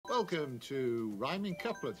welcome to Rhyming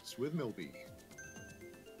Couplets with Milby.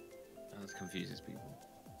 That confuses people.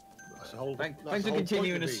 That's the whole, Thanks that's for the whole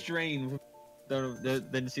continuing point a of me. strain.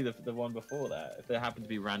 Then see the one before that. If they happen to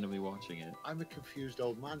be randomly watching it. I'm a confused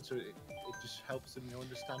old man, so it just helps them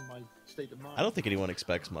understand my state of mind. I don't think anyone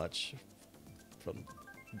expects much from,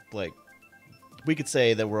 like, we could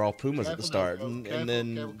say that we're all Pumas at the start, and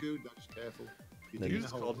then... Careful, Guude, that's careful. Then You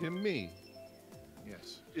just called him me.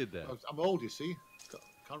 Yes. Did that. I'm old, you see.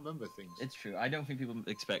 Can't remember things. It's true. I don't think people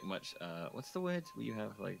expect much. What's the word where you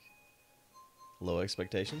have like Low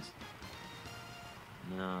expectations?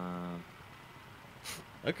 no?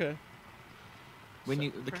 Okay. When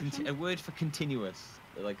you a word for continuous,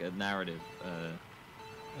 like a narrative.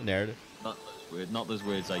 A narrative. Not those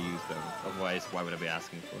words I use though. Otherwise, why would I be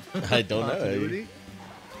asking for? I don't know. Continuity?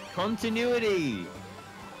 Continuity.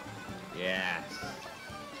 Yes.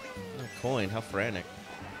 Oh, coin, how frantic.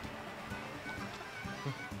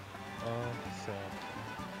 So.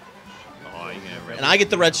 Oh, you're gonna And I get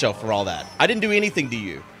the red shell for all that. I didn't do anything to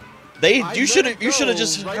you. You should have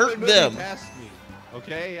just right hurt when them. Milby passed me,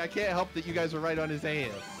 okay, I can't help that you guys were right on his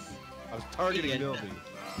ass. I was targeting Milby.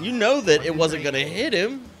 You know that it wasn't gonna hit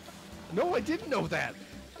him. No, I didn't know that,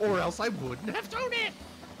 or else I wouldn't have done it.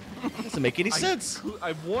 Doesn't make any sense.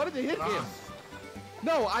 I wanted to hit him.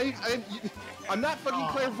 No, I'm not fucking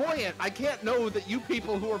clairvoyant. I can't know that you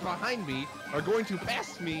people who are behind me are going to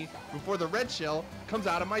pass me before the red shell comes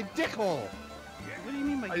out of my dick hole. What do you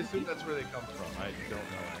mean by I assume that's where they come from. I don't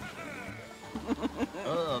know actually.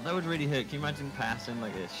 Oh, that would really hurt. Can you imagine passing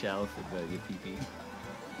like a shell for your pee-pee?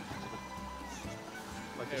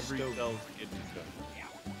 Like every cell's kidney stone.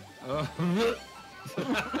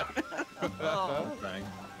 Oh, thanks.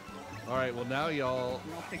 All right, well now y'all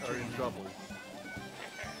are in trouble.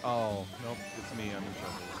 Oh, nope, it's me. I'm in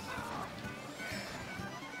trouble.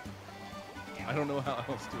 I don't know how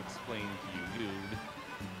else to explain to you, dude.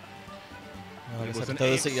 I It guess I was have an to throw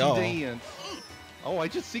this at y'all. accident. Oh, I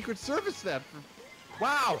just Secret Service that.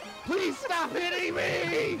 Wow! Please stop hitting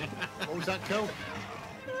me! What was that, Kel?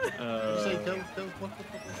 Did you say Kel? What?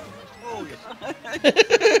 Oh, yes.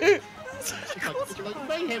 It's like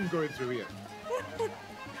mayhem going through here.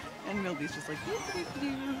 And Milby's just like,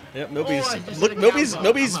 Yep, Oh,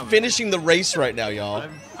 Milby's finishing the race right now, y'all.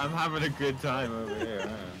 I'm having a good time over here.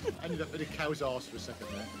 I ended up in a cow's arse for a second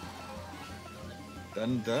there.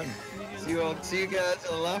 Done. See you guys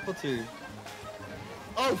in a lap or two.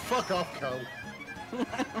 Oh, fuck off, Kel.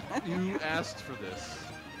 You asked for this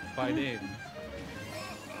by name.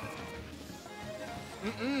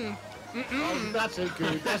 Oh, that's it,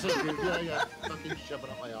 good. That's it, good. Yeah. Fucking shoving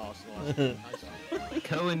up my arse. Nice.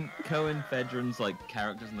 Cohen Fedron's like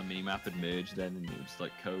characters on the minimap had merged then, and it was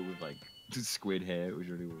like Co with like squid hair. It was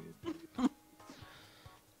really weird.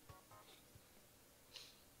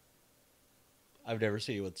 I've never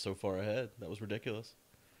seen you with so far ahead. That was ridiculous.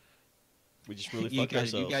 We just really fucked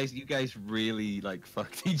ourselves. You guys really like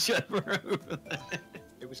fucked each other over there.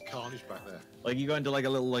 It was carnage back there. Like you go into like a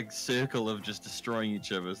little like circle of just destroying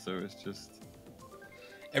each other. So it's just.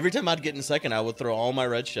 Every time I'd get in second, I would throw all my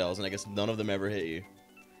red shells, and I guess none of them ever hit you.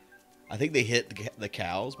 I think they hit the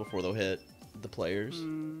cows before they'll hit the players.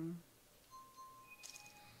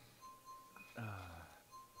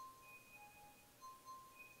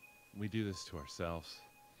 We do this to ourselves.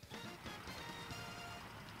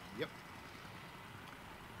 Yep.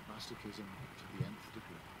 Masochism to the nth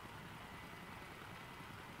degree.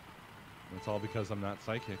 It's all because I'm not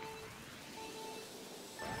psychic.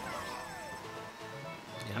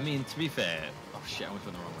 I mean, to be fair, oh shit, I went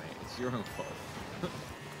the wrong way. It's your own fault.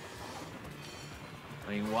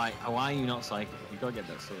 I mean, why are you not psychic? You gotta get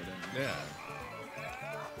that sword in. Yeah.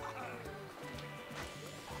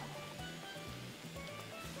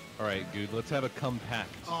 All right, Guude, let's have a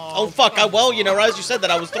compact. Oh fuck! Well, you know, as you said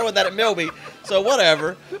that, I was throwing that at Milby, so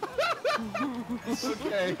whatever.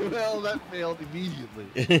 Okay, well, that failed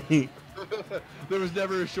immediately. There was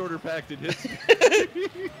never a shorter pact in history.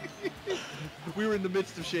 We were in the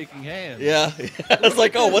midst of shaking hands. Yeah, I was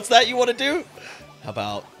like, oh, what's that you want to do? How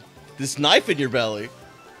about this knife in your belly?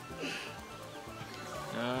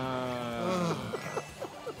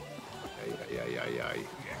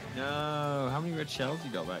 No, how many red shells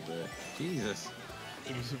you got back there? Jesus.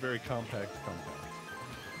 It was a very compact compact.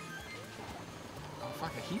 Oh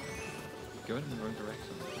fuck, I keep going in the wrong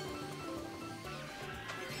direction.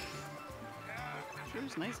 sure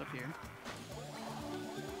is nice up here.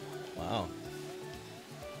 Wow.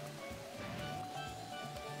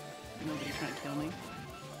 Nobody trying to kill me.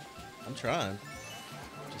 I'm trying.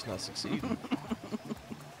 Just not succeeding.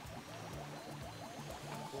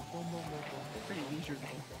 Pretty leisurely.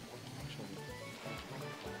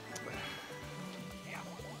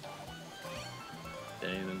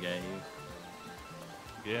 Staying in the game.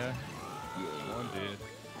 Yeah. Yeah. Come on, dude.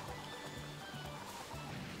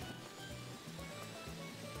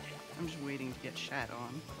 I'm just waiting to get shat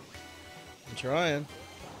on. I'm trying.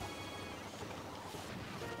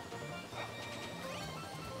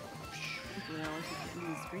 Hopefully I'll keep getting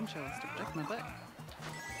these green shells to protect my butt.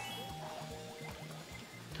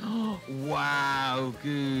 Wow,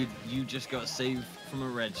 good. You just got saved from a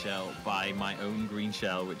red shell by my own green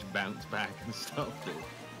shell, which bounced back and stopped it.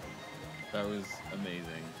 That was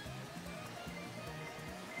amazing.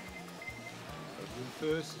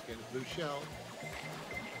 First, he's getting a blue shell.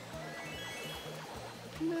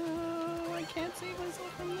 No, I can't save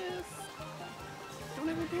myself from this. Don't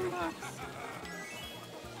have a boombox.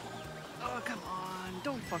 Oh, come on.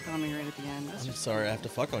 Don't fuck on me right at the end. That's I'm just sorry, I have to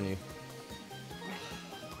fuck on you.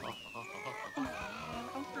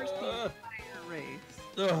 I'm first in the race.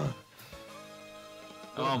 Ugh.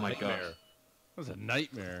 Oh What a my gosh. nightmare. That was a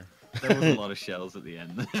nightmare. There was a lot of shells at the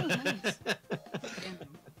end. Oh, nice. Damn.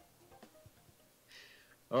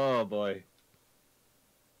 Oh boy.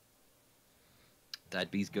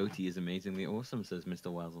 Dad B's goatee is amazingly awesome, says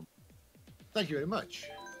Mr. Wazzle. Thank you very much.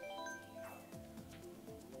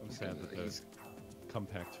 I'm sad that the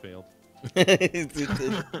compact failed.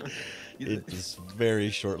 It's very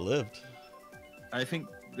short-lived. I think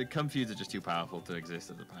the comfies are just too powerful to exist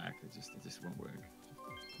as a pack. It just won't work.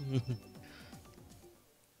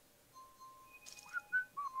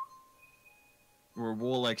 We're a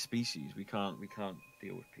warlike species. We can't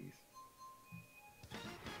deal with peace.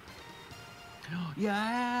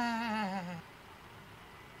 Yeah.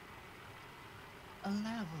 A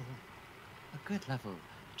level. A good level.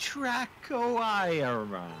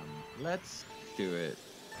 Tracoiron. Let's do it.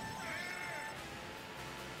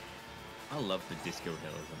 I love the disco hills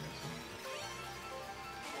on this one.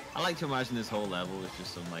 I like to imagine this whole level is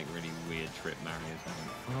just some like really weird trip Mario's having.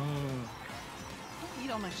 Oh. Don't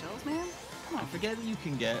eat all my shells, man. Come I on. forget that you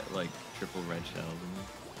can get like triple red shells.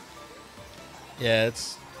 Yeah,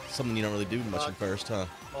 it's something you don't really do much at first, huh?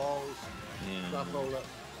 Balls, Yeah. crap all up.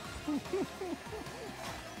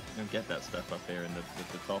 You don't get that stuff up here in the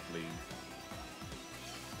top league.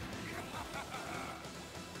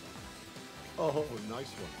 Oh,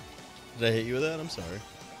 nice one. Did I hit you with that? I'm sorry.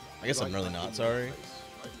 I guess I'm Right really back not in sorry. your face.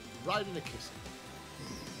 Right in the kiss.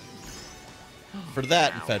 For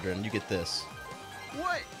that, Ow. Fedrin, you get this.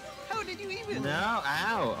 What? How did you even? No,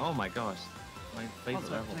 ow! Oh my gosh. My favorite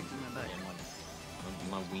Also level. protecting my butt.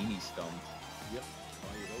 Yeah, my weenie stomped. Yep.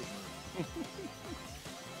 Fire those, man.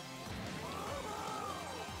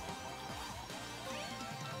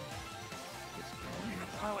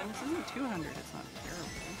 Oh, and this isn't 200. It's not terrible.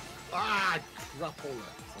 Ah, crap all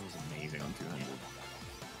up. That was amazing on 200.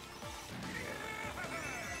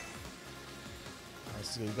 This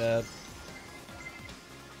is gonna be bad.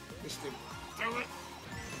 Missed him. Damn it.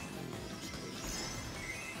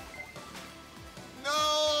 No!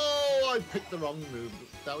 I picked the wrong move.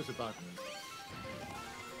 That was a bad move.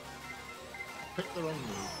 Picked the wrong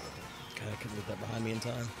move. God, I couldn't get that behind me in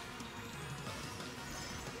time.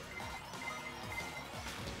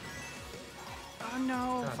 Oh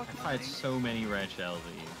no! God, I Fucking fired thing. so many red shells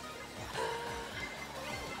at you.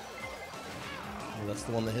 Well, that's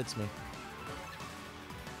the one that hits me.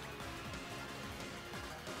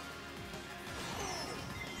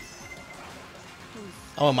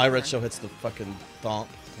 Oh, my red shell hits the fucking thomp.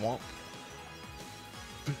 Thwomp.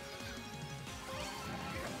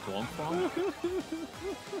 Thwomp thwomp?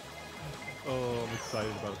 Oh, I'm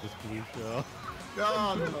excited about this blue shell.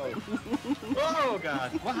 Oh, no. Oh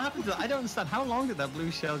god! What happened to that? I don't understand. How long did that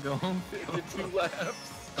blue shell go on? The 2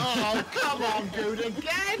 laps. Oh, come on, dude,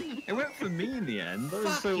 again! It went for me in the end. That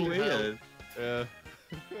was so Fucking weird. Yeah.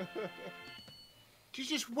 Did you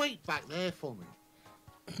just wait back there for me?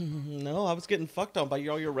 No, I was getting fucked on by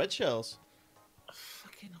all your red shells.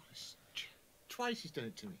 Fucking honest. Twice he's done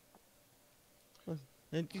it to me.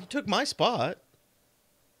 And you took my spot.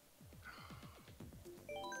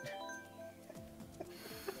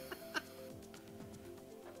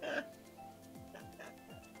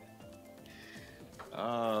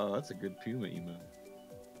 Oh, that's a good Puma emo.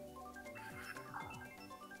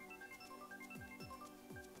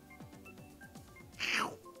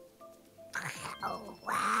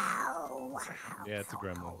 Yeah, it's a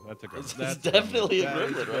gremlin. That's a gremlin. It's That's definitely a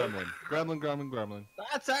That's gremlin, right? Gremlin.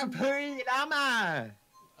 That's a Pulama!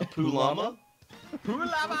 A Pulama?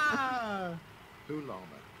 Pulama! Who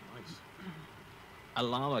llama? Nice. A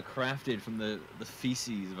llama crafted from the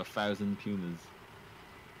feces of 1,000 pumas.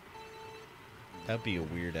 That'd be a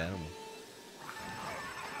weird animal.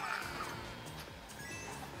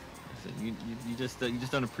 Listen, you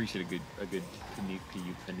just don't appreciate a good panini.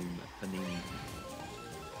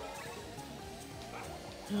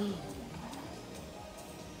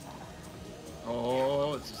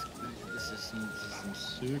 Oh, this is some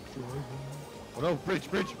sick driving. Oh no, bridge.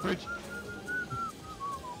 Damn.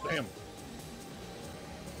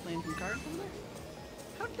 Playing some cards over there?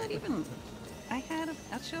 How did that even... I had a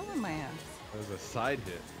shell in my ass. That was a side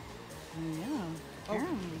hit. Yeah. Oh,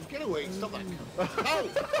 Apparently. get away! Stop that!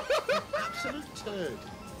 Oh, absolute turd!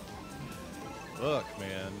 Look,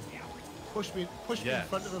 man. Push me in Yes.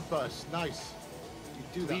 front of a bus. Nice. You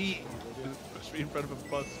do that. Please. Push me in front of a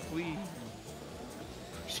bus, please.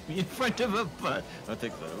 Push me in front of a butt. I'll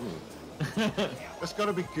take that. Ooh. That's got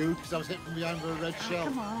to be good because I was hit from behind with a red Oh, shell.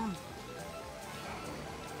 come on.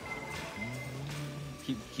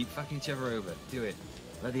 Keep fucking each other over. Do it.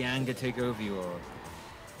 Let the anger take over you all.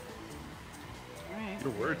 Alright.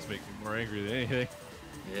 Your words make me more angry than anything.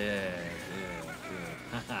 Yeah,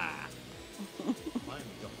 good. Haha. Mine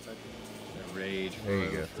got fed. The rage. There you go.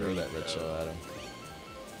 forever. Throw that red shell at him.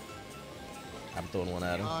 I'm throwing one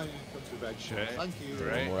at him. Mine got the red shell. Okay. Thank you.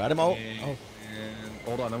 Right. More at him. Oh. And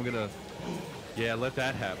hold on, I'm gonna. Yeah, let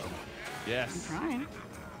that happen. I'm Yes. trying.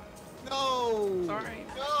 No. Sorry.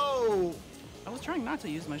 No. I was trying not to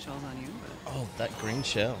use my shells on you, but... Oh, that green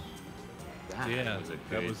shell. That Yeah, was a that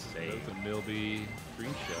good was save. a Milby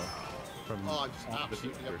green shell from Oh, I'm just off the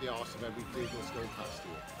absolutely future. up the arse of every vehicle that's going past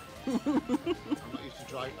here. I'm not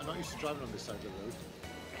used to driving on this side of the road.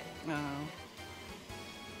 No.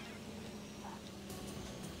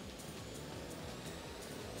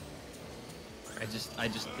 I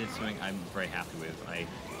just did something I'm very happy with.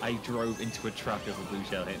 I drove into a truck as a blue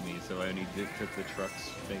shell hit me, so I only took the truck's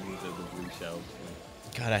things as a blue shell.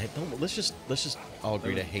 God, I don't. Let's just all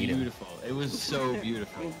agree to hate him. Beautiful. It was so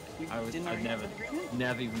beautiful. We I didn't already never have an agreement?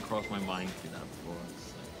 never even crossed my mind to do that before.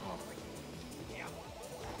 It's like,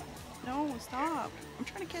 oh. No, stop. I'm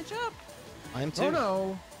trying to catch up. I am too. Oh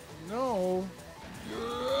no, no,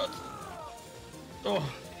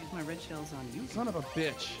 Oh. Use my red shells on you. son of a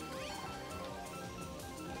bitch!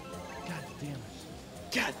 God damn it!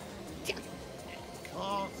 God.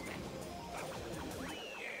 Oh.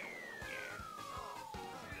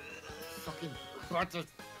 Fucking butter.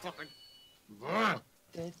 Fucking. Ugh.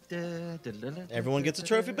 Everyone gets a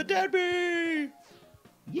trophy, but Dadby.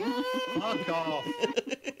 Fuck off.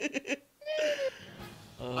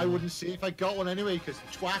 I wouldn't see if I got one anyway, because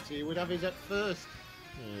Twatty would have his at first.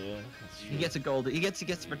 Yeah, that's He true. gets a gold. He gets to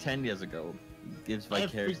pretend he has a gold. He gives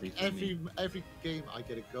vicariously through me. Every game I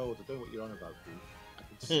get a gold. I don't know what you're on about, dude. I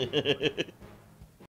can see it.